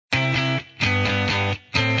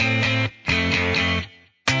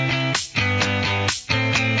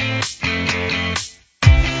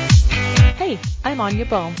I'm Anya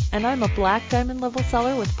Bohm, and I'm a black diamond level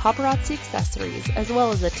seller with Paparazzi Accessories, as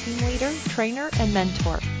well as a team leader, trainer, and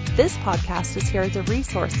mentor. This podcast is here as a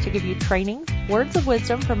resource to give you training, words of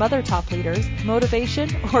wisdom from other top leaders, motivation,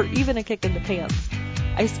 or even a kick in the pants.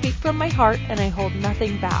 I speak from my heart and I hold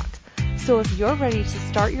nothing back. So if you're ready to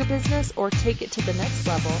start your business or take it to the next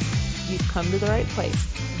level, you've come to the right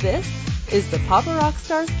place. This is the Papa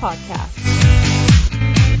Rockstars Podcast.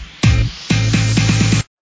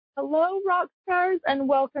 Hello, Rockstars, and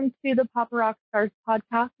welcome to the Papa Rockstars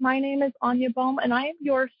Podcast. My name is Anya Bohm, and I am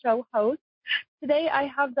your show host. Today, I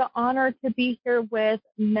have the honor to be here with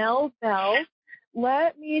Mel Bell.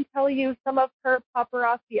 Let me tell you some of her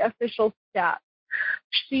paparazzi official stats.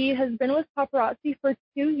 She has been with paparazzi for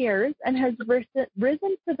 2 years and has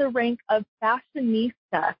risen to the rank of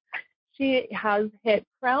fashionista. She has hit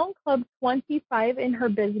Crown Club 25 in her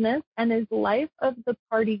business and is Life of the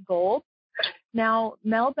Party Gold. Now,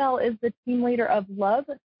 Mel Bell is the team leader of Love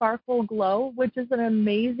Sparkle Glow, which is an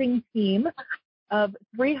amazing team of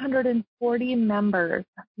 340 members.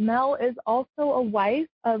 Mel is also a wife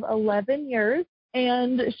of 11 years,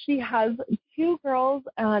 and she has 2 girls.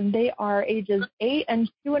 They are ages 8 and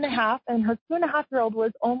 2.5, and her 2.5-year-old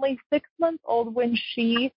was only 6 months old when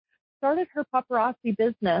she started her paparazzi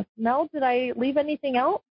business. Mel, did I leave anything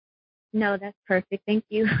out? No, that's perfect. Thank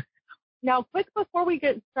you. Now, quick before we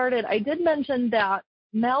get started, I did mention that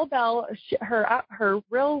Mel Bell, her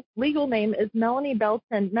real legal name is Melanie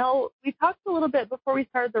Belton. Mel, we talked a little bit before we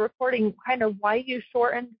started the recording, kind of why you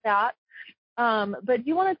shortened that. But do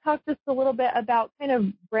you want to talk just a little bit about kind of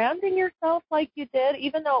branding yourself like you did,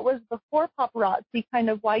 even though it was before paparazzi, kind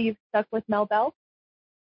of why you've stuck with Mel Bell?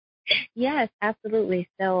 Yes, absolutely.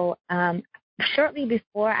 So shortly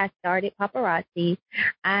before I started paparazzi,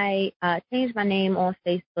 I changed my name on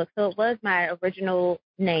Facebook. So it was my original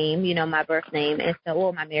name, my birth name, and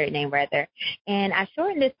so, my married name rather. And I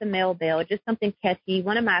shortened it to Mel Bell, just something catchy.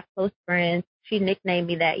 One of my close friends, she nicknamed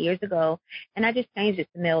me that years ago, and I just changed it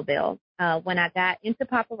to Mel Bell. When I got into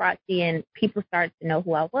paparazzi and people started to know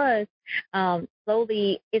who I was,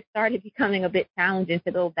 slowly it started becoming a bit challenging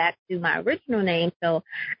to go back to my original name. So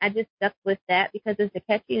I just stuck with that because it's a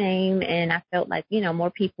catchy name, and I felt like,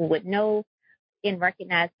 more people would know and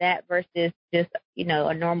recognize that versus just,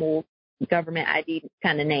 a normal government ID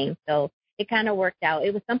kind of name. So it kind of worked out.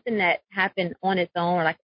 It was something that happened on its own, or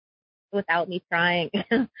like without me trying,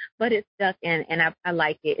 but it stuck, and I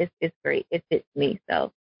like it. It's great. It fits me.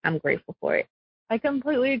 So I'm grateful for it. I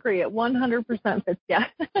completely agree. It 100% fits, yeah.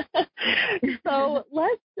 So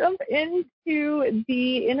let's jump into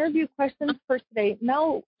the interview questions for today.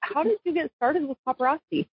 Mel, how did you get started with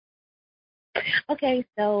paparazzi? Okay,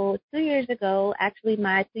 so 2 years ago, actually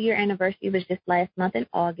my 2-year anniversary was just last month in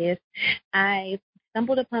August. I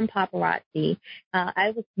stumbled upon paparazzi.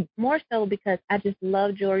 I was more so because I just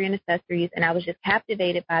love jewelry and accessories, and I was just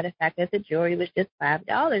captivated by the fact that the jewelry was just $5.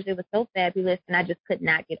 It was so fabulous, and I just could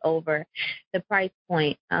not get over the price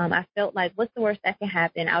point. I felt like, what's the worst that can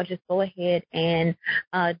happen? I'll just go ahead and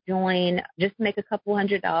join, just make a couple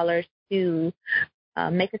 $100s to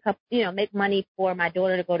make money for my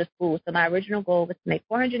daughter to go to school. So my original goal was to make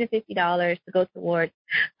 $450 to go towards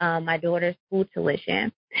my daughter's school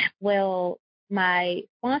tuition. Well, my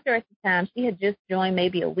sponsor at the time, she had just joined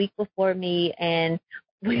maybe a week before me, and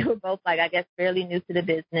we were both fairly new to the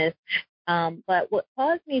business. But what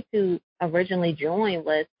caused me to originally join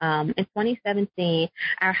was in 2017,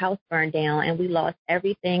 our house burned down and we lost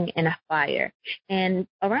everything in a fire. And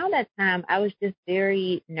around that time, I was just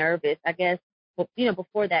very nervous,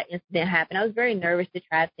 before that incident happened. I was very nervous to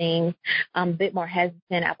try things, a bit more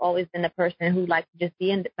hesitant. I've always been the person who likes to just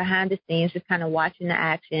be behind the scenes, just kind of watching the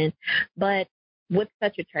action. But with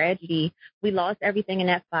such a tragedy, we lost everything in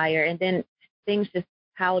that fire, and then things just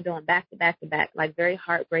piled on back to back to back, like very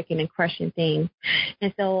heartbreaking and crushing things.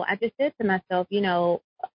 And so I just said to myself,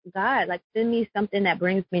 God, send me something that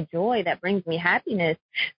brings me joy, that brings me happiness,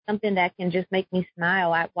 something that can just make me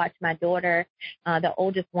smile. I watched my daughter, the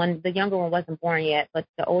oldest one, the younger one wasn't born yet, but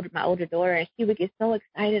my older daughter, and she would get so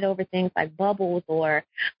excited over things like bubbles or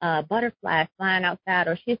butterflies flying outside,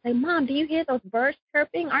 or she'd say, Mom, do you hear those birds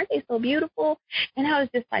chirping? Aren't they so beautiful? And I was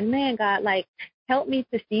just like, man, God, help me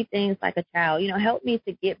to see things like a child, help me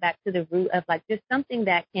to get back to the root of just something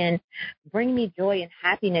that can bring me joy and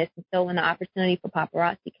happiness. And so when the opportunity for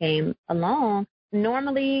paparazzi came along,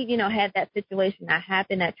 normally, had that situation not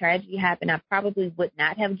happened, that tragedy happened, I probably would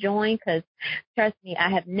not have joined because, trust me, I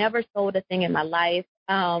have never sold a thing in my life.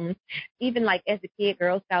 Even as a kid,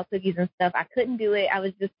 Girl Scout cookies and stuff, I couldn't do it. I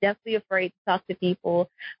was just definitely afraid to talk to people.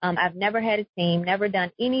 I've never had a team, never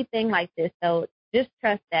done anything like this. So just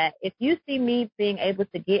trust that if you see me being able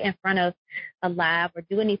to get in front of a live or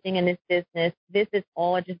do anything in this business, this is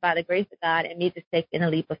all just by the grace of God and me just taking a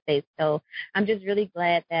leap of faith. So I'm just really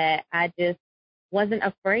glad that I just wasn't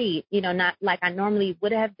afraid, not like I normally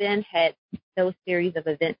would have been had those series of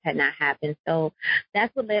events had not happened. So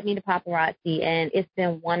that's what led me to paparazzi, and it's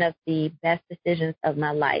been one of the best decisions of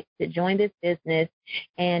my life to join this business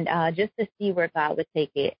and just to see where God would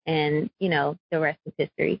take it, and the rest is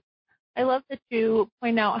history. I love that you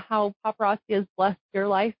point out how paparazzi has blessed your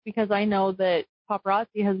life, because I know that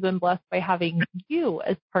paparazzi has been blessed by having you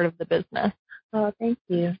as part of the business. Oh, thank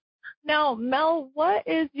you. Now, Mel, what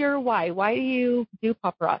is your why? Why do you do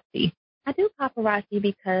paparazzi? I do paparazzi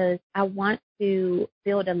because I want to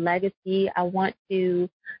build a legacy. I want to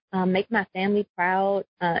make my family proud.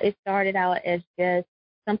 It started out as just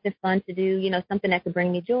something fun to do, something that could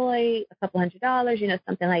bring me joy, a couple $100s,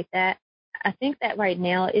 something like that. I think that right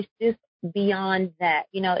now it's just beyond that.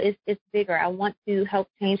 It's bigger. I want to help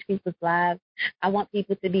change people's lives. I want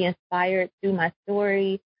people to be inspired through my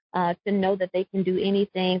story. To know that they can do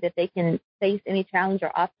anything, that they can face any challenge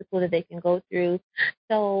or obstacle that they can go through.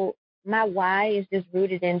 So my why is just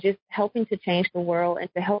rooted in just helping to change the world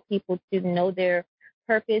and to help people to know their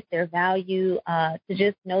purpose, their value, to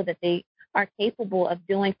just know that they are capable of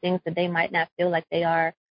doing things that they might not feel like they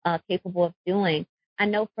are capable of doing. I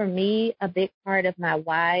know for me, a big part of my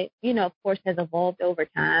why, of course, has evolved over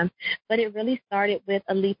time, but it really started with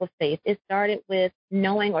a leap of faith. It started with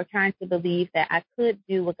knowing or trying to believe that I could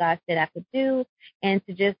do what God said I could do, and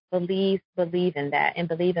to just believe in that and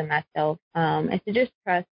believe in myself, and to just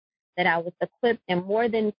trust that I was equipped and more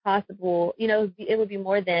than possible, it would be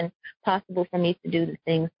more than possible for me to do the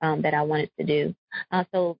things that I wanted to do.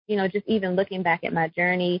 So, just even looking back at my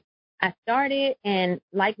journey, I started, and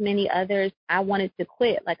like many others, I wanted to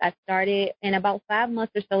quit. Like I started, and about 5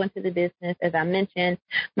 months or so into the business, as I mentioned,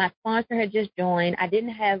 my sponsor had just joined. I didn't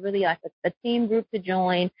have really like a team group to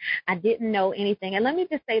join. I didn't know anything. And let me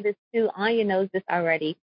just say this too, Anya knows this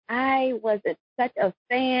already. I was such a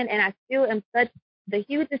fan, and I still am such the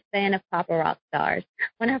hugest fan of Papa Rock Stars.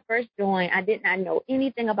 When I first joined, I did not know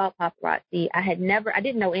anything about paparazzi. I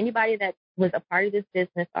didn't know anybody that was a part of this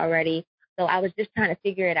business already. So I was just trying to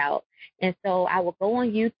figure it out. And so I would go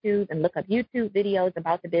on YouTube and look up YouTube videos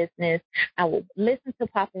about the business. I would listen to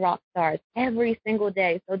Papa Rock Stars every single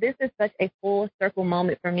day. So this is such a full circle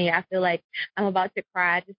moment for me. I feel like I'm about to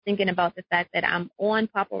cry just thinking about the fact that I'm on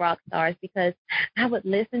Papa Rock Stars, because I would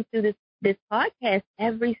listen to this podcast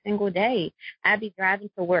every single day. I'd be driving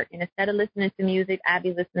to work, and instead of listening to music, I'd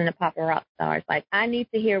be listening to Papa Rock Stars. Like, I need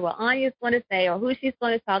to hear what Anya's going to say or who she's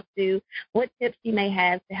going to talk to, what tips she may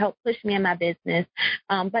have to help push me in my business.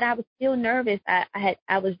 But I was still nervous.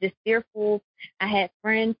 I was just fearful. I had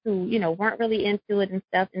friends who, weren't really into it and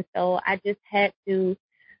stuff. And so I just had to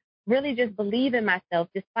really just believe in myself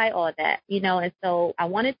despite all that, and so I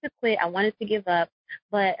wanted to quit. I wanted to give up,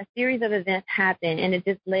 but a series of events happened, and it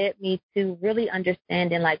just led me to really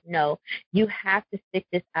understanding, like, no, you have to stick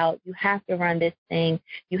this out. You have to run this thing.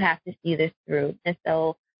 You have to see this through. And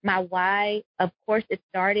so my why, of course, it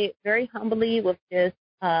started very humbly with just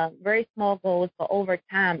very small goals, but over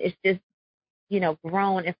time, it's just,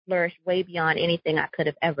 grown and flourished way beyond anything I could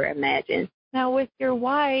have ever imagined. Now, with your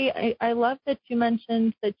why, I love that you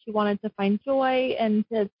mentioned that you wanted to find joy and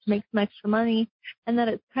to make some extra money, and that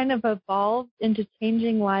it's kind of evolved into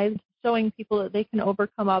changing lives, showing people that they can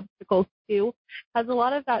overcome obstacles too. Has a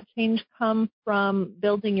lot of that change come from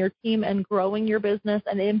building your team and growing your business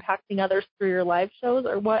and impacting others through your live shows,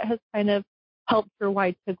 or what has kind of helped your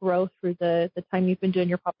why to grow through the time you've been doing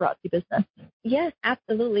your paparazzi business? Yes,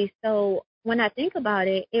 absolutely. So when I think about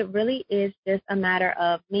it, it really is just a matter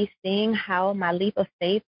of me seeing how my leap of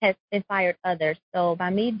faith has inspired others. So by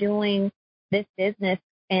me doing this business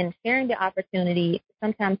and sharing the opportunity,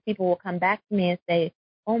 sometimes people will come back to me and say,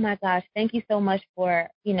 oh my gosh, thank you so much for,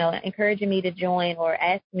 encouraging me to join or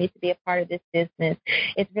asking me to be a part of this business.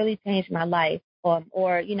 It's really changed my life. Or,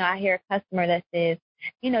 I hear a customer that says,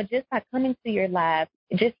 just by coming to your live,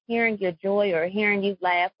 just hearing your joy or hearing you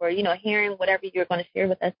laugh or, hearing whatever you're going to share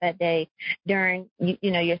with us that day during,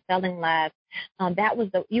 your selling live,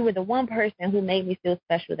 you were the one person who made me feel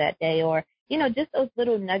special that day. Or, just those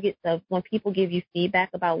little nuggets of when people give you feedback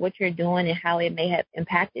about what you're doing and how it may have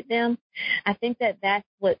impacted them. I think that that's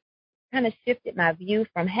what kind of shifted my view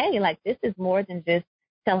from, hey, like, this is more than just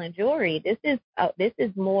selling jewelry. This is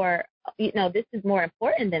more, this is more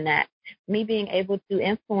important than that. Me being able to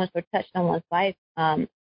influence or touch someone's life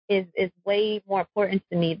is way more important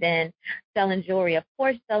to me than selling jewelry. Of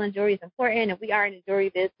course, selling jewelry is important, and we are in the jewelry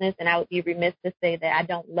business, and I would be remiss to say that I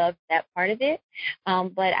don't love that part of it.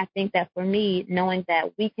 But I think that for me, knowing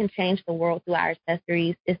that we can change the world through our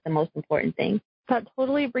accessories is the most important thing. That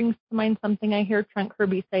totally brings to mind something I hear Trent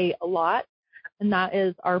Kirby say a lot, and that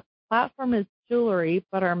is our platform is jewelry,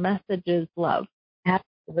 but our message is love.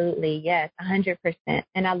 Absolutely, yes, 100%.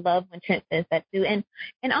 And I love when Trent says that too. And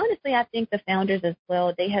honestly, I think the founders as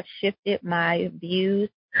well, they have shifted my views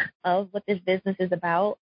of what this business is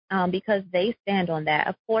about, because they stand on that.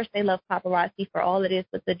 Of course, they love paparazzi for all it is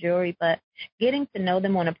with the jewelry, but getting to know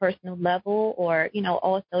them on a personal level, or,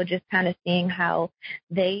 also just kind of seeing how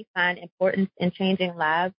they find importance in changing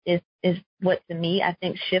lives is what, to me, I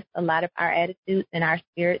think shifts a lot of our attitudes and our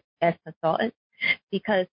spirits as consultants.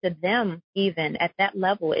 Because to them, even at that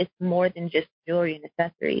level, it's more than just jewelry and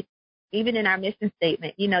accessories. Even in our mission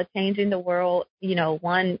statement, changing the world,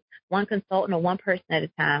 one consultant or one person at a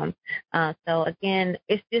time. So again,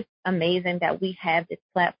 it's just amazing that we have this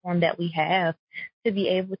platform that we have to be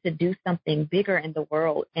able to do something bigger in the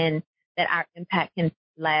world, and that our impact can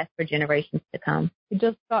last for generations to come. I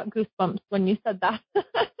just got goosebumps when you said that.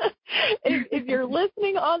 If you're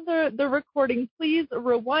listening on the recording, please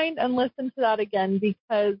rewind and listen to that again,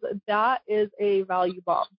 because that is a value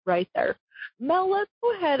bomb right there. Mel, let's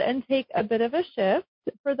go ahead and take a bit of a shift.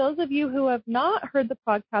 For those of you who have not heard the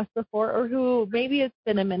podcast before, or who maybe it's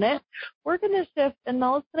been a minute, we're going to shift, and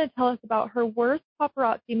Mel's going to tell us about her worst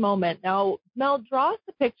paparazzi moment. Now, Mel, draw us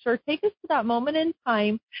a picture. Take us to that moment in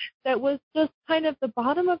time that was just kind of the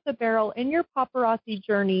bottom of the barrel in your paparazzi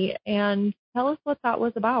journey, and tell us what that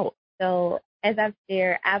was about. So as I've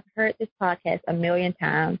shared, I've heard this podcast a million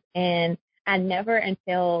times, and I never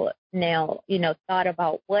until now, thought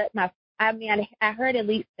about what I heard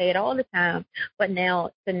Elite say it all the time, but now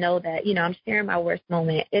to know that, I'm sharing my worst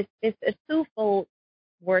moment, it's a twofold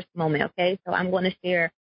worst moment, okay? So I'm going to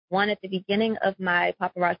share one at the beginning of my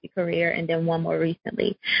paparazzi career and then one more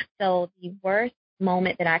recently. So the worst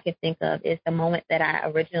moment that I can think of is the moment that I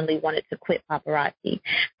originally wanted to quit paparazzi.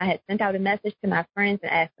 I had sent out a message to my friends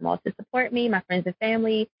and asked them all to support me, my friends and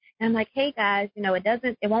family. And I'm like, hey guys,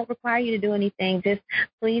 it won't require you to do anything.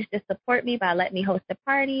 Please support me by letting me host a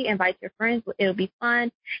party, invite your friends. It'll be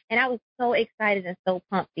fun. And I was so excited and so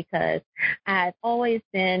pumped, because I've always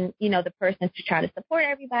been, the person to try to support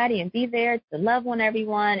everybody and be there to love on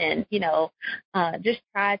everyone, and, just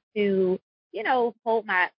try to, hold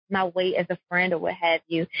my weight as a friend or what have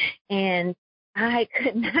you. And I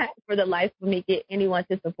could not for the life of me get anyone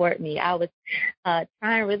to support me. I was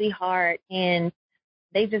trying really hard, and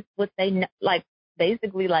they just would say,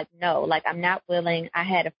 basically no, I'm not willing. I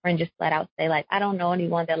had a friend just flat out say, I don't know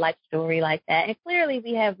anyone that likes jewelry like that. And clearly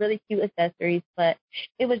we have really cute accessories, but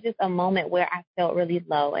it was just a moment where I felt really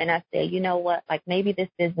low. And I said, you know what, maybe this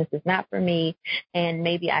business is not for me, and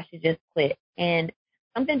maybe I should just quit. And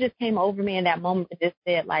something just came over me in that moment that just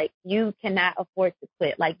said, you cannot afford to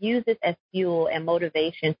quit. Use this as fuel and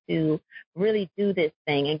motivation to really do this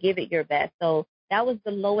thing and give it your best. So that was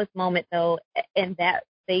the lowest moment, though, in that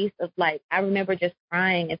space of, I remember just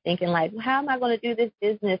crying and thinking, how am I going to do this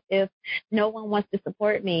business if no one wants to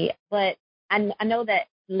support me? But I know that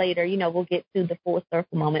later, we'll get to the full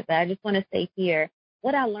circle moment, but I just want to say here,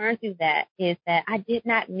 what I learned through that is that I did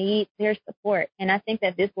not need their support. And I think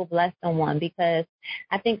that this will bless someone, because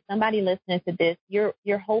I think somebody listening to this,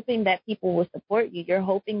 you're hoping that people will support you. You're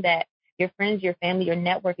hoping that your friends, your family, your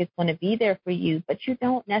network is going to be there for you, but you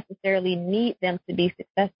don't necessarily need them to be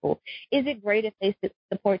successful. Is it great if they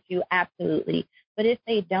support you? Absolutely. But if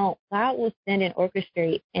they don't, God will send and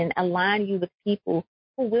orchestrate and align you with people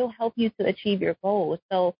who will help you to achieve your goals.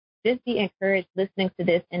 So just be encouraged listening to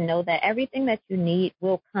this, and know that everything that you need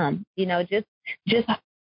will come. Just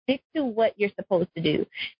stick to what you're supposed to do.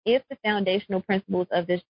 If the foundational principles of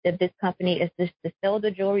this company is just to sell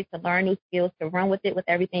the jewelry, to learn new skills, to run with it with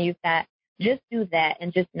everything you've got, just do that,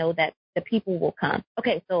 and just know that the people will come.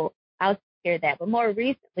 Okay, so I'll share that. But more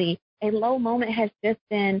recently, a low moment has just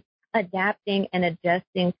been adapting and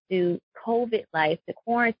adjusting to COVID life, to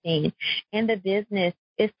quarantine, and the business.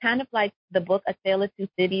 It's kind of like the book A Tale of Two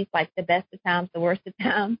Cities, the best of times, the worst of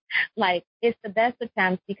times. It's the best of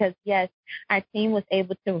times because, yes, our team was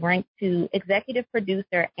able to rank to executive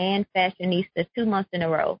producer and fashionista 2 months in a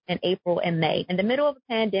row, in April and May. In the middle of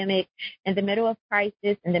a pandemic, in the middle of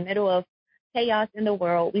crisis, in the middle of chaos in the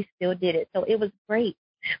world, we still did it. So it was great.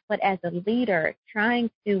 But as a leader,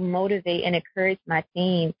 trying to motivate and encourage my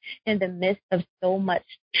team in the midst of so much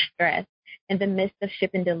stress, in the midst of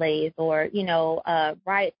shipping delays, or,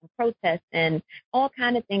 riots and protests and all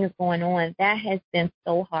kind of things going on, that has been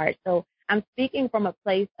so hard. So I'm speaking from a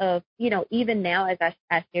place of, even now as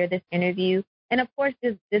I share this interview, and of course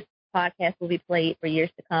this podcast will be played for years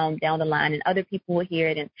to come down the line, and other people will hear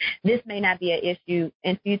it, and this may not be an issue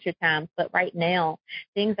in future times, but right now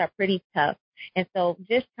things are pretty tough. And so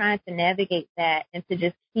just trying to navigate that and to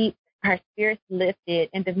just keep our spirits lifted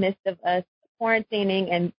in the midst of us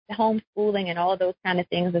quarantining and homeschooling and all those kind of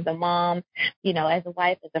things as a mom, as a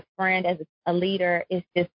wife, as a friend, as a leader, is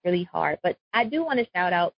just really hard. But I do want to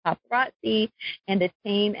shout out Paparazzi and the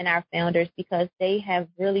team and our founders, because they have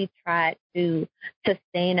really tried to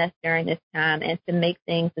sustain us during this time and to make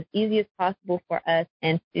things as easy as possible for us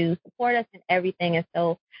and to support us in everything. And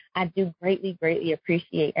so I do greatly, greatly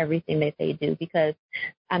appreciate everything that they do, because,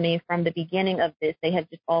 from the beginning of this, they have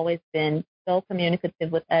just always been so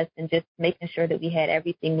communicative with us and just making sure that we had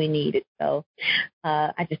everything we needed. So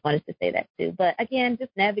I just wanted to say that too. But again,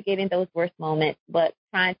 just navigating those worst moments, but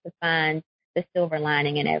trying to find the silver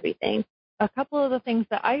lining in everything. A couple of the things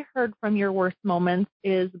that I heard from your worst moments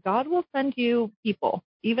is God will send you people.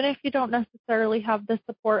 Even if you don't necessarily have the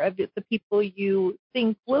support of the people you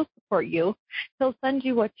think will support you, He'll send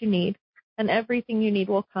you what you need, and everything you need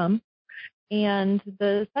will come. And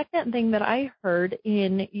the second thing that I heard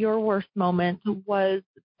in your worst moment was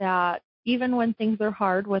that even when things are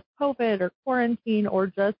hard with COVID or quarantine or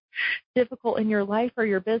just difficult in your life or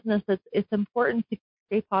your business, it's important to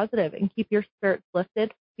stay positive and keep your spirits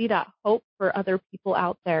lifted. Be that hope for other people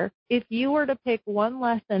out there. If you were to pick one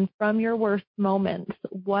lesson from your worst moments,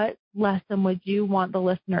 what lesson would you want the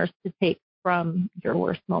listeners to take from your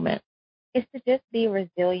worst moment? It's to just be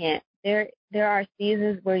resilient. There are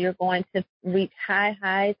seasons where you're going to reach high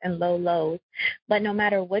highs and low lows. But no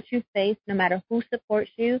matter what you face, no matter who supports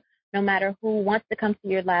you, no matter who wants to come to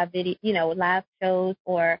your live video, live shows,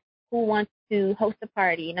 or who wants to host a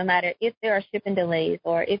party, no matter if there are shipping delays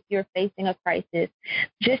or if you're facing a crisis,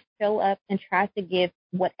 just show up and try to give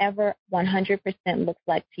whatever 100% looks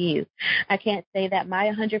like to you. I can't say that my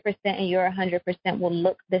 100% and your 100% will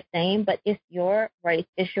look the same, but it's your race,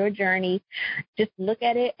 it's your journey. Just look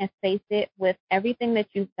at it and face it with everything that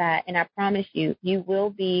you've got, and I promise you, you will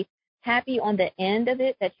be happy on the end of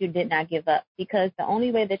it that you did not give up, because the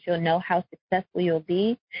only way that you'll know how successful you'll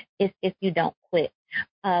be is if you don't quit.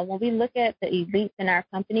 When we look at the elites in our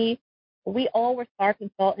company, we all were STAR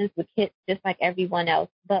consultants with kids just like everyone else.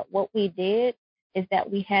 But what we did is that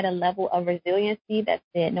we had a level of resiliency that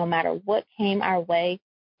said no matter what came our way,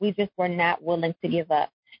 we just were not willing to give up.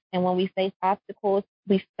 And when we faced obstacles,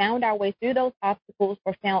 we found our way through those obstacles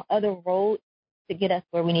or found other roads to get us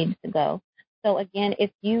where we needed to go. So again,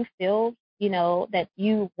 if you feel, that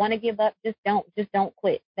you want to give up, just don't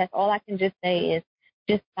quit. That's all I can just say is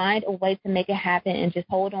just find a way to make it happen and just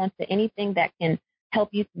hold on to anything that can help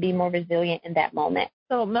you to be more resilient in that moment.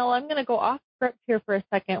 So Mel, I'm going to go off script here for a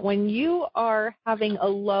second. When you are having a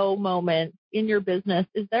low moment in your business,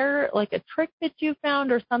 is there like a trick that you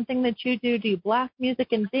found or something that you do? Do you blast music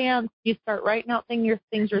and dance? Do you start writing out things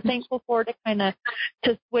you're thankful for to kind of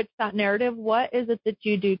to switch that narrative? What is it that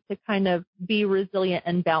you do to kind of be resilient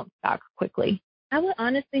and bounce back quickly? I would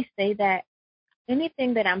honestly say that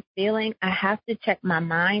anything that I'm feeling, I have to check my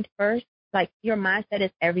mind first. Like, your mindset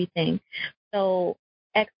is everything. So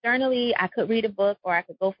externally, I could read a book or I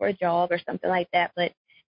could go for a jog or something like that, but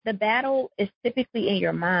the battle is typically in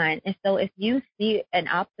your mind. And so if you see an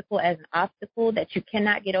obstacle as an obstacle that you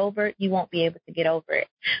cannot get over, you won't be able to get over it.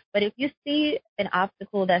 But if you see an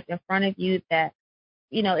obstacle that's in front of you that,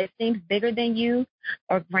 it seems bigger than you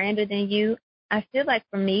or grander than you, I feel like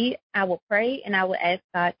for me, I will pray and I will ask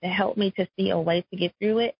God to help me to see a way to get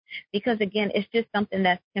through it, because again, it's just something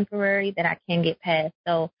that's temporary that I can get past.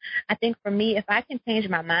 So I think for me, if I can change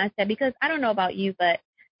my mindset, because I don't know about you, but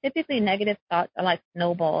typically negative thoughts are like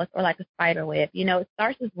snowballs or like a spider web. It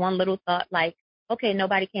starts with one little thought like, okay,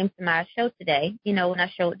 nobody came to my show today, when I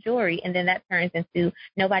showed jewelry, and then that turns into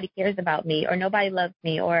nobody cares about me or nobody loves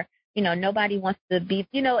me or nobody wants to be,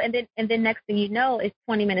 and then next thing you know, it's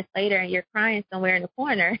 20 minutes later and you're crying somewhere in the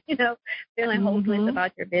corner, feeling hopeless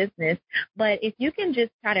about your business. But if you can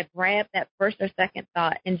just try to grab that first or second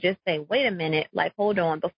thought and just say, wait a minute, like, hold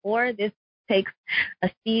on, before this takes a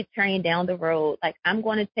speed train down the road, like, I'm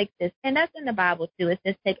going to take this. And that's in the Bible too. It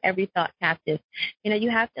says take every thought captive. You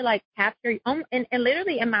have to like capture, and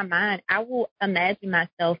literally in my mind, I will imagine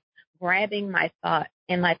myself grabbing my thought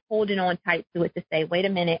and like holding on tight to it to say, wait a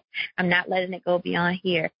minute, I'm not letting it go beyond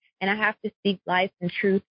here. And I have to speak life and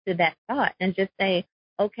truth to that thought and just say,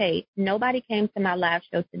 okay, nobody came to my live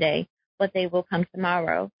show today, but they will come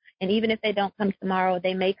tomorrow. And even if they don't come tomorrow,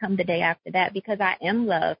 they may come the day after that, because I am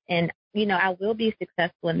loved and, I will be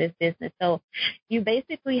successful in this business. So you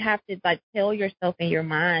basically have to like tell yourself in your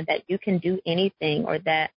mind that you can do anything, or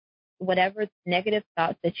that whatever negative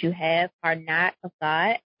thoughts that you have are not of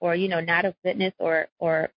God, or, not of goodness, or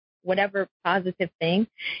whatever positive thing,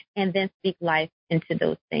 and then speak life into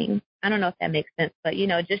those things. I don't know if that makes sense, but,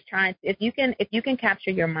 just trying to, if you can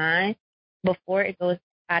capture your mind before it goes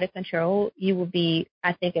out of control, you will be,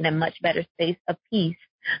 I think, in a much better space of peace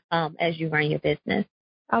as you run your business.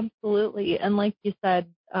 Absolutely. And like you said,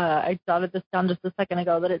 I jotted this down just a second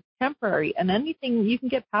ago, that it's temporary, and anything, you can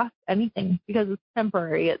get past anything because it's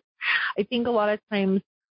temporary. I think a lot of times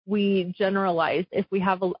we generalize. If we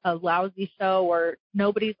have a lousy show or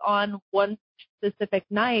nobody's on one specific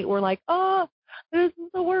night, we're like, oh, this is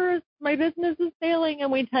the worst. My business is failing.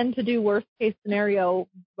 And we tend to do worst case scenario.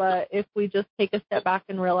 But if we just take a step back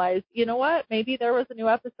and realize, you know what, maybe there was a new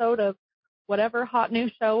episode of whatever hot new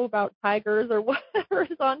show about tigers or whatever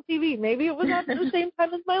is on TV. Maybe it was on at the same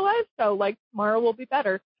time as my live show. Like, tomorrow will be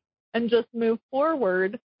better, and just move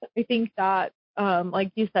forward. I think that,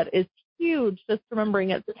 like you said, is huge. Just remembering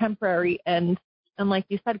it's temporary, and like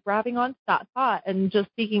you said, grabbing onto that thought and just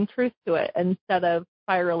speaking truth to it instead of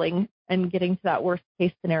spiraling and getting to that worst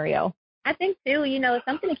case scenario. I think too,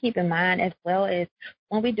 something to keep in mind as well is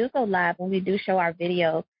when we do go live, when we do show our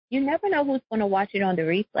video, you never know who's going to watch it on the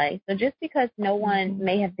replay. So just because no one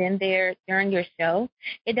may have been there during your show,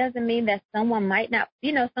 it doesn't mean that someone might not,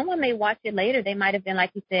 someone may watch it later. They might have been,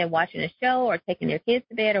 like you said, watching a show or taking their kids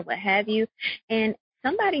to bed or what have you. And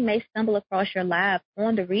somebody may stumble across your live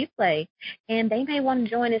on the replay, and they may want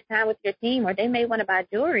to join this time with your team, or they may want to buy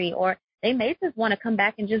jewelry, or they may just want to come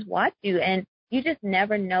back and just watch you. And you just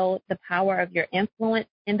never know the power of your influence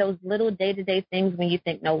in those little day-to-day things when you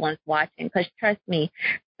think no one's watching. Because trust me,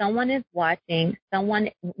 someone is watching. Someone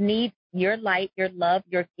needs your light, your love,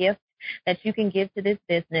 your gift that you can give to this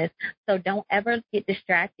business. So don't ever get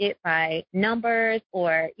distracted by numbers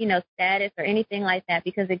or, status or anything like that.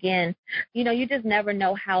 Because again, you just never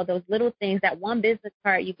know how those little things, that one business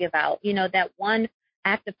card you give out, that one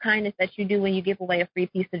act of kindness that you do when you give away a free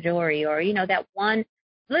piece of jewelry, or, that one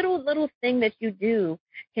little thing that you do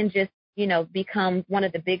can just, become one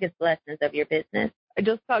of the biggest blessings of your business. I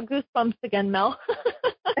just got goosebumps again, Mel.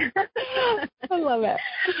 I love it.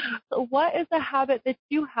 So what is a habit that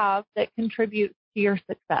you have that contributes to your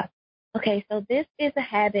success? Okay, so this is a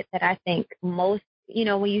habit that I think most,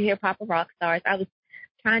 when you hear Papa Rock Stars, I was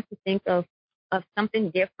trying to think of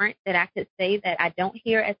something different that I could say that I don't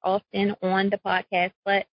hear as often on the podcast,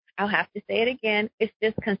 but I'll have to say it again. It's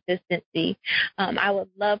just consistency. I would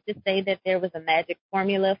love to say that there was a magic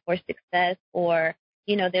formula for success, or,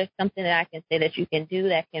 there's something that I can say that you can do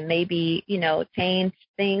that can maybe, change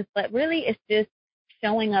things. But really, it's just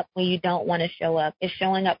showing up when you don't want to show up. It's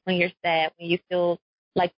showing up when you're sad, when you feel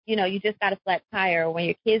like, you just got a flat tire, or when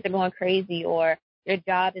your kids are going crazy, or your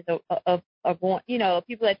job is going,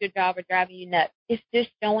 people at your job are driving you nuts. It's just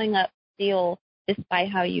showing up still despite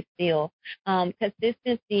how you feel.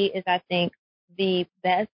 Consistency is, I think, the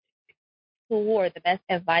best tool or the best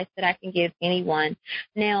advice that I can give anyone.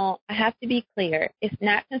 Now, I have to be clear. It's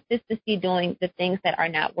not consistency doing the things that are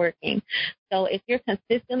not working. So if you're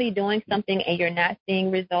consistently doing something and you're not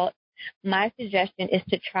seeing results, my suggestion is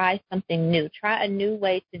to try something new. Try a new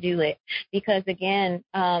way to do it, because again,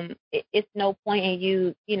 it's no point in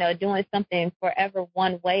you, doing something forever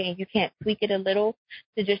one way and you can't tweak it a little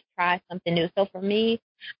to just try something new. So for me,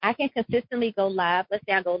 I can consistently go live. Let's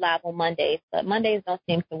say I go live on Mondays, but Mondays don't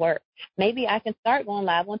seem to work. Maybe I can start going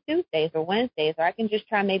live on Tuesdays or Wednesdays, or I can just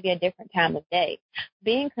try maybe a different time of day.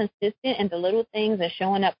 Being consistent in the little things and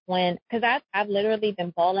showing up because I've literally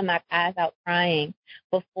been bawling my eyes out crying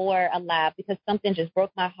before a live because something just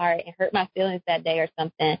broke my heart and hurt my feelings that day or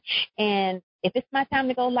something. And if it's my time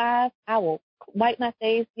to go live, I will wipe my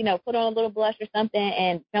face, put on a little blush or something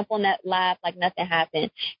and jump on that live like nothing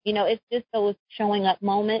happened. It's just those showing up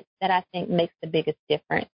moments that I think makes the biggest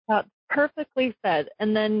difference. Perfectly said.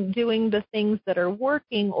 And then doing the things that are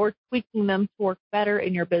working or tweaking them to work better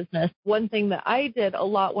in your business. One thing that I did a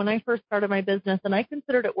lot when I first started my business, and I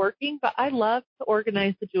considered it working, but I love to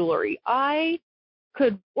organize the jewelry. I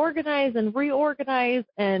could organize and reorganize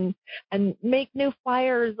and make new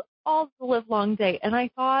flyers all the live long day. And I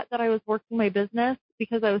thought that I was working my business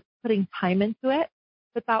because I was putting time into it,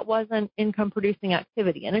 but that wasn't income producing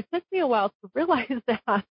activity. And it took me a while to realize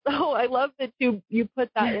that. So I love that you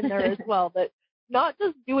put that in there as well, that not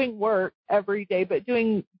just doing work every day, but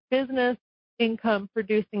doing business income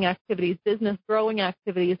producing activities, business growing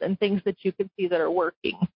activities, and things that you can see that are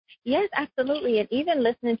working. Yes, absolutely. And even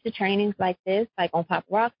listening to trainings like this, like on Pop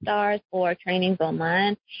Rock Stars or trainings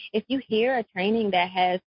online, if you hear a training that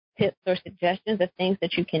has tips or suggestions of things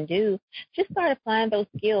that you can do, just start applying those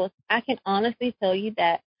skills. I can honestly tell you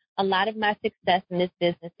that a lot of my success in this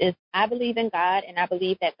business is I believe in God, and I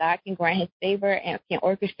believe that God can grant his favor and can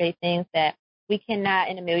orchestrate things that we cannot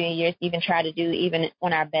in a million years even try to do even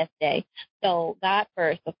on our best day. So God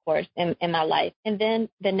first, of course, in my life. And then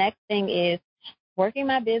the next thing is working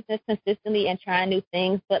my business consistently and trying new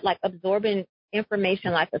things, but like absorbing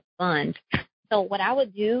information like a sponge. So what I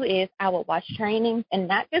would do is I would watch trainings, and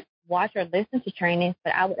not just watch or listen to trainings,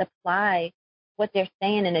 but I would apply what they're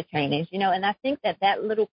saying in the trainings, and I think that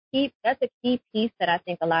little key, that's a key piece that I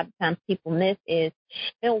think a lot of times people miss is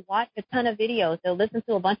they'll watch a ton of videos, they'll listen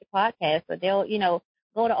to a bunch of podcasts, or they'll,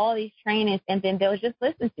 go to all these trainings, and then they'll just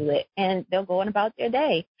listen to it and they'll go on about their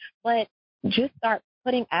day. But just start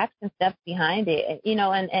putting action steps behind it,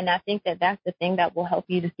 and I think that that's the thing that will help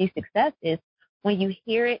you to see success is when you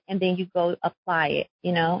hear it and then you go apply it,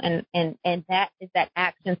 and that is that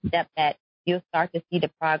action step that you'll start to see the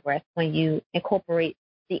progress when you incorporate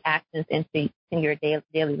the actions into your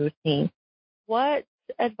daily routine. What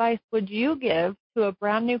advice would you give to a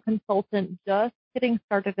brand new consultant just getting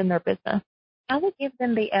started in their business? I would give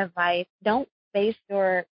them the advice, don't base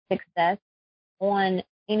your success on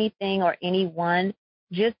anything or anyone.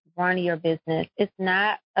 Just run your business. It's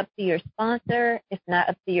not up to your sponsor. It's not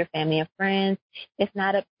up to your family and friends. It's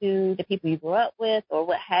not up to the people you grew up with or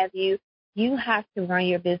what have you. You have to run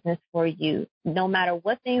your business for you, no matter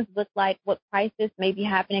what things look like, what crisis may be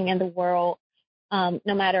happening in the world, no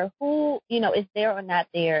matter who, is there or not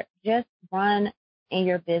there. Just run in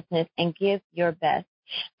your business and give your best.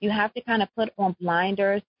 You have to kind of put on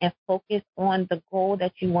blinders and focus on the goal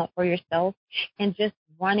that you want for yourself and just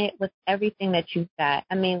run it with everything that you've got.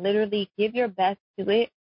 I mean, literally give your best to it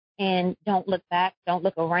and don't look back, don't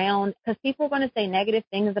look around, because people are going to say negative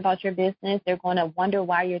things about your business. They're going to wonder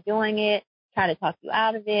why you're doing it, try to talk you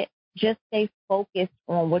out of it. Just stay focused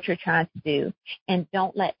on what you're trying to do and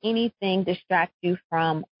don't let anything distract you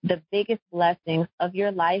from the biggest blessings of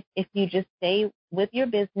your life if you just stay with your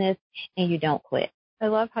business and you don't quit. I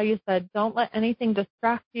love how you said, don't let anything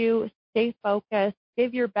distract you, stay focused,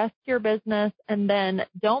 give your best to your business, and then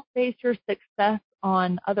don't base your success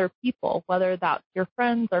on other people, whether that's your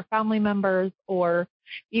friends or family members or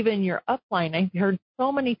even your upline. I've heard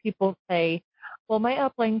so many people say, well, my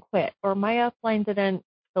upline quit or my upline didn't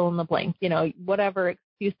fill in the blank, whatever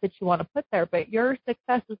excuse that you want to put there, but your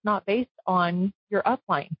success is not based on your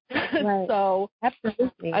upline. Right. So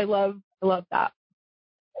absolutely. I love that.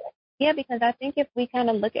 Yeah, because I think if we kind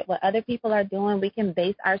of look at what other people are doing, we can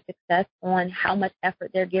base our success on how much effort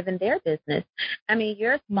they're giving their business. I mean,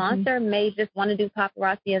 your sponsor may just want to do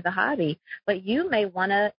paparazzi as a hobby, but you may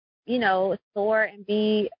want to, soar and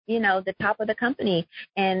be, the top of the company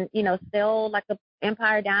and, sell like a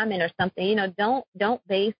Empire Diamond or something. Don't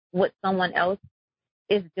base what someone else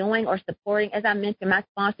is doing or supporting. As I mentioned, my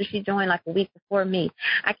sponsor, she joined like a week before me.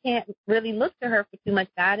 I can't really look to her for too much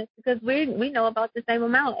guidance because we know about the same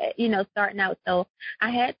amount, starting out. So I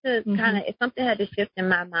had to kind of, if something had to shift in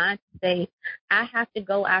my mind to say, I have to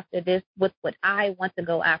go after this with what I want to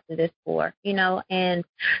go after this for, and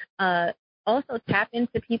also tap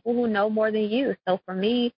into people who know more than you. So for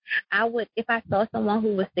me, I would, if I saw someone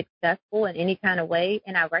who was successful in any kind of way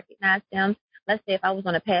and I recognized them, let's say if I was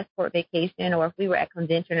on a passport vacation or if we were at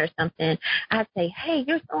convention or something, I'd say, hey,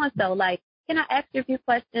 you're so-and-so. Like, can I ask you a few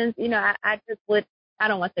questions? I just would, I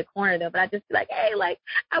don't want to corner them, but I just be like, hey, like,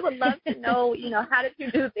 I would love to know, how did you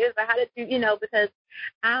do this or how did you, because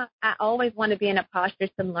I always want to be in a posture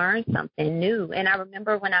to learn something new. And I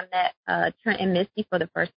remember when I met Trent and Misty for the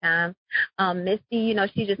first time, Misty,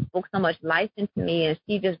 she just spoke so much life into me and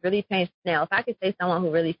she just really changed. Now, if I could say someone who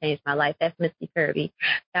really changed my life, that's Misty Kirby.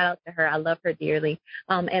 Shout out to her. I love her dearly.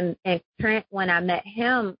 And Trent, when I met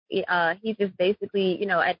him, he just basically,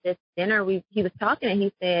 at this dinner, he was talking and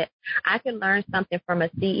he said, I can learn something from a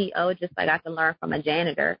CEO just like I can learn from a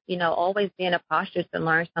janitor, always be in a posture to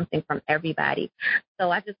learn something from everybody.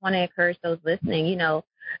 So I just want to encourage those listening,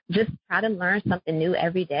 just try to learn something new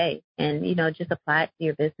every day and, just apply it to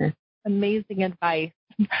your business. Amazing advice.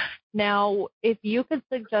 Now, if you could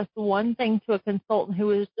suggest one thing to a consultant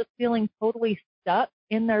who is just feeling totally stuck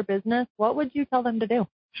in their business, what would you tell them to do?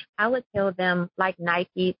 I would tell them, like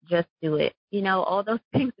Nike, just do it. All those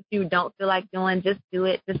things that you don't feel like doing, just do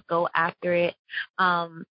it. Just go after it.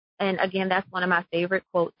 And again, that's one of my favorite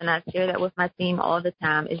quotes, and I share that with my team all the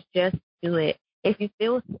time, is just do it. If you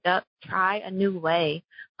feel stuck, try a new way.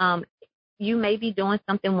 you may be doing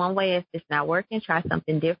something one way. If it's not working, try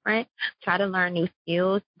something different. Try to learn new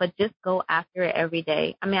skills, but just go after it every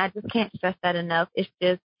day. I mean, I just can't stress that enough. It's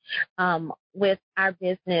just with our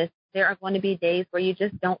business, there are going to be days where you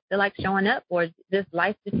just don't feel like showing up or this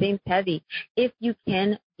life just seems heavy. If you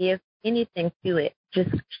can give anything to it, just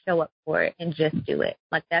show up for it and just do it.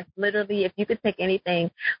 Like that's literally, if you could take anything,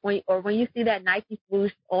 when you see that Nike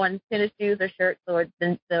swoosh on tennis shoes or shirts or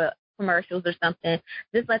the commercials or something,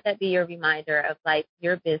 just let that be your reminder of like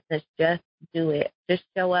your business. Just do it. Just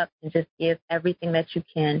show up and just give everything that you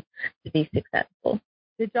can to be successful.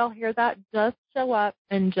 Did y'all hear that? Just show up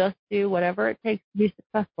and just do whatever it takes to be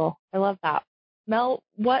successful. I love that. Mel,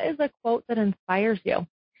 what is a quote that inspires you?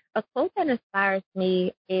 A quote that inspires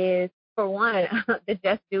me is, for one, the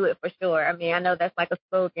just do it for sure. I mean, I know that's like a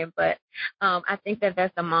slogan, but I think that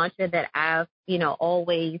that's a mantra that I've,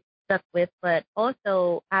 always stuck with. But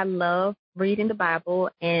also, I love reading the Bible,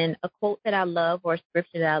 and a quote that I love or a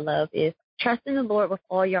scripture that I love is, trust in the Lord with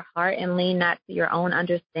all your heart and lean not to your own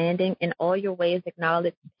understanding. In all your ways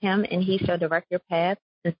acknowledge him, and he shall direct your path.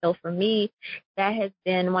 And so for me, that has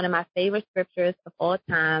been one of my favorite scriptures of all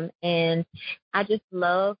time. And I just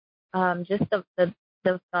love just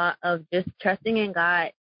the thought of just trusting in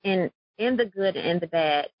God in the good and the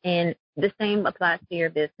bad. And the same applies to your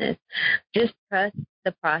business. Just trust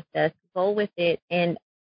the process. Go with it. And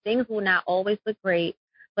things will not always look great,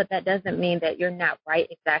 but that doesn't mean that you're not right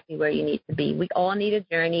exactly where you need to be. We all need a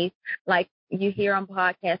journey. Like you hear on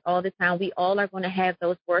podcasts all the time, we all are going to have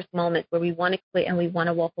those worst moments where we want to quit and we want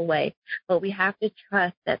to walk away. But we have to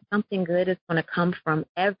trust that something good is going to come from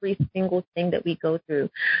every single thing that we go through.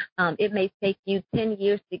 It may take you 10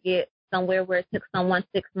 years to get somewhere where it took someone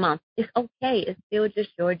 6 months. It's okay. It's still just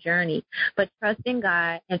your journey. But trust in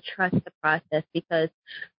God and trust the process, because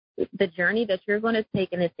the journey that you're going to take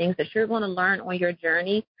and the things that you're going to learn on your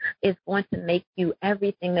journey is going to make you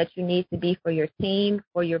everything that you need to be for your team,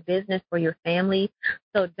 for your business, for your family.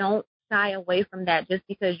 So don't shy away from that just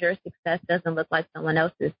because your success doesn't look like someone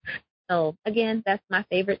else's. So again, that's my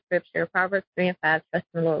favorite scripture, Proverbs 3:5, trust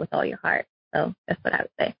in the Lord with all your heart. So that's what I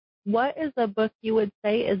would say. What is a book you would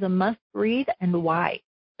say is a must read and why?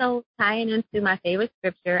 So tying into my favorite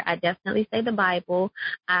scripture, I definitely say the Bible.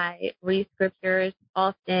 I read scriptures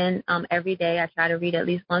often, every day. I try to read at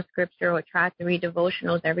least one scripture or try to read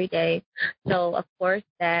devotionals every day. So, of course,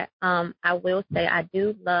 that I will say I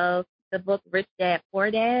do love the book Rich Dad, Poor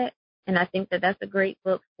Dad, and I think that that's a great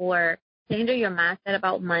book for changing your mindset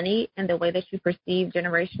about money and the way that you perceive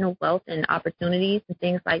generational wealth and opportunities and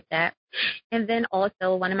things like that. And then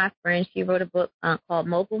also one of my friends, she wrote a book called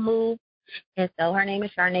Mogul Move. And so her name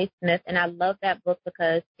is Charnay Smith, and I love that book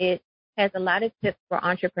because it has a lot of tips for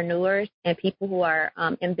entrepreneurs and people who are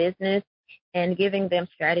in business, and giving them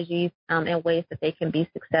strategies and ways that they can be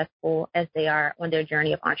successful as they are on their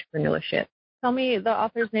journey of entrepreneurship. Tell me the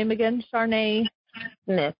author's name again, Charnay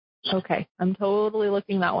Smith. Okay, I'm totally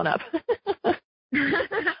looking that one up.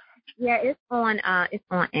 Yeah, it's on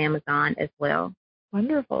Amazon as well.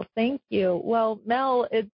 Wonderful, thank you. Well, Mel,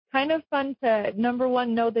 it's kind of fun to, number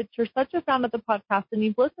one, know that you're such a fan of the podcast and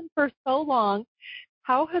you've listened for so long.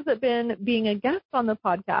 How has it been being a guest on the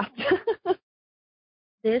podcast?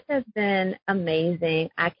 This has been amazing.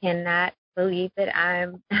 I cannot believe that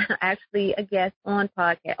I'm actually a guest on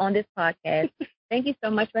this podcast. Thank you so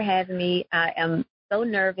much for having me. I am so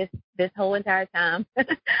nervous this whole entire time,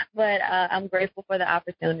 but I'm grateful for the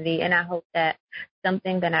opportunity, and I hope that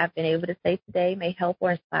something that I've been able to say today may help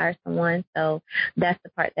or inspire someone. So that's the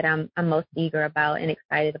part that I'm most eager about and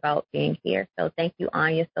excited about being here. So thank you,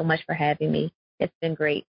 Anya, so much for having me. It's been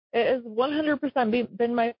great. It has 100%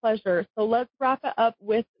 been my pleasure. So let's wrap it up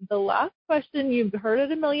with the last question. You've heard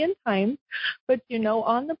it a million times, but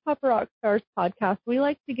on the Papa Rock Stars podcast, we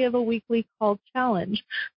like to give a weekly call challenge.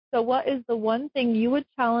 So what is the one thing you would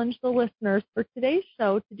challenge the listeners for today's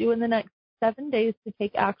show to do in the next 7 days to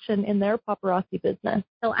take action in their paparazzi business?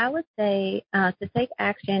 So I would say to take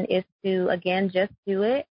action is to, again, just do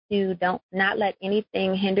it. To not let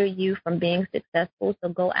anything hinder you from being successful. So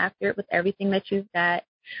go after it with everything that you've got.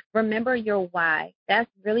 Remember your why.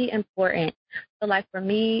 That's really important. So like for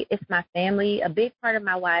me, it's my family. A big part of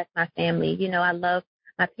my why is my family. I love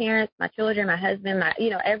my parents, my children, my husband, my,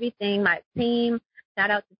 everything, my team.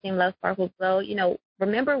 Shout out to Team Love Sparkle Glow.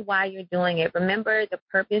 Remember why you're doing it. Remember the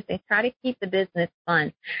purpose and try to keep the business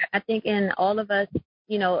fun. I think in all of us,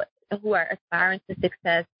 who are aspiring to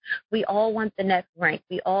success, we all want the next rank.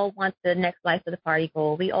 We all want the next life of the party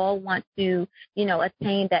goal. We all want to,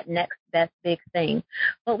 attain that next best big thing.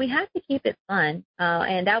 But we have to keep it fun.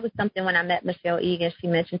 And that was something when I met Michelle Egan, she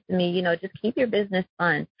mentioned to me, just keep your business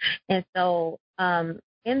fun. And so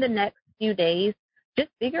in the next few days, just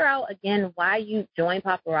figure out again why you joined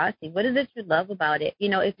paparazzi. What is it you love about it?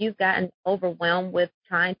 If you've gotten overwhelmed with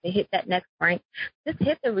trying to hit that next rank, just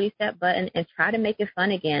hit the reset button and try to make it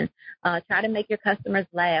fun again. Try to make your customers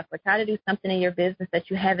laugh, or try to do something in your business that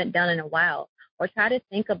you haven't done in a while, or try to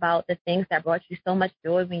think about the things that brought you so much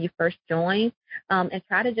joy when you first joined, and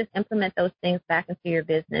try to just implement those things back into your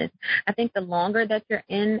business. I think the longer that you're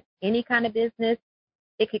in any kind of business,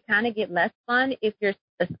 it could kind of get less fun if you're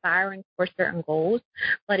aspiring for certain goals.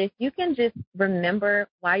 But if you can just remember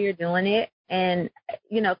why you're doing it, and,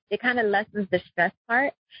 it kind of lessens the stress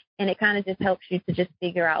part, and it kind of just helps you to just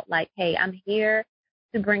figure out, like, hey, I'm here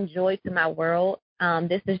to bring joy to my world.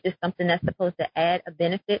 This is just something that's supposed to add a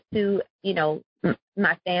benefit to,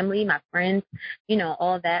 my family, my friends,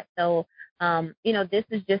 all of that. So, this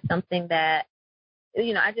is just something that,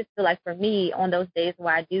 I just feel like for me, on those days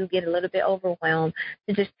where I do get a little bit overwhelmed,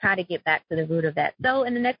 to just try to get back to the root of that. So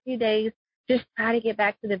in the next few days, just try to get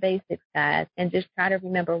back to the basics, guys, and just try to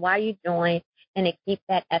remember why you joined, and to keep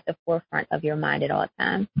that at the forefront of your mind at all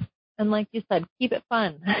times. And like you said, keep it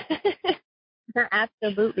fun.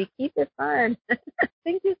 Absolutely. Keep it fun.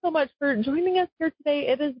 Thank you so much for joining us here today.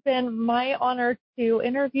 It has been my honor to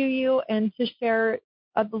interview you and to share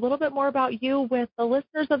a little bit more about you with the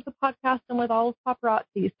listeners of the podcast and with all of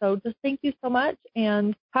Paparazzi. So just thank you so much,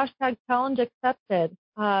 and #challenge accepted.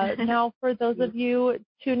 Now, for those of you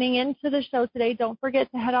tuning into the show today, don't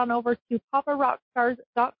forget to head on over to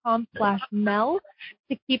paparockstars.com/Mel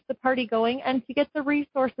to keep the party going and to get the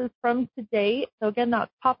resources from today. So again,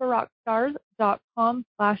 that's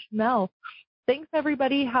paparockstars.com/Mel. Thanks,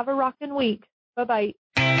 everybody. Have a rockin' week. Bye-bye.